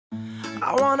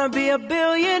I wanna be a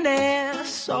billionaire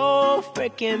so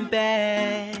freaking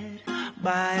bad.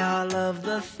 Buy all of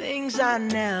the things I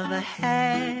never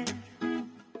had.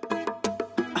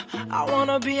 I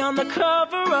wanna be on the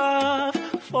cover of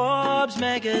Forbes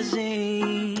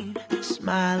magazine,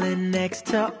 smiling next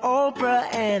to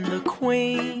Oprah and the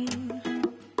Queen.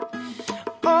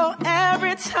 Oh,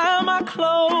 every time I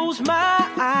close my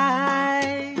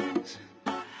eyes,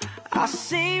 I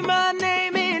see my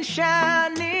name in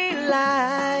shining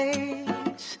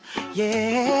lights.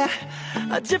 Yeah,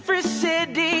 a different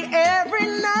city every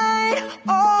night.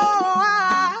 Oh,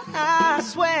 I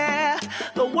swear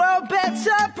the world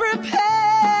better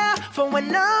prepare for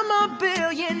when I'm a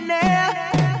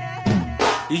billionaire.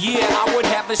 Yeah, I would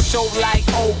have a show like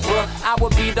Oprah. I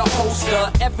would be the host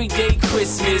of Everyday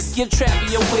Christmas. Give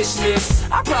Travis a wish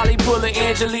list. I'd probably pull an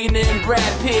Angelina and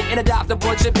Brad Pitt and adopt a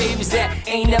bunch of babies that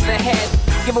ain't never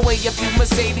had. Give away a few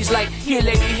Mercedes like, here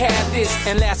lady, have this.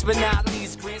 And last but not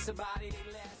least, grant somebody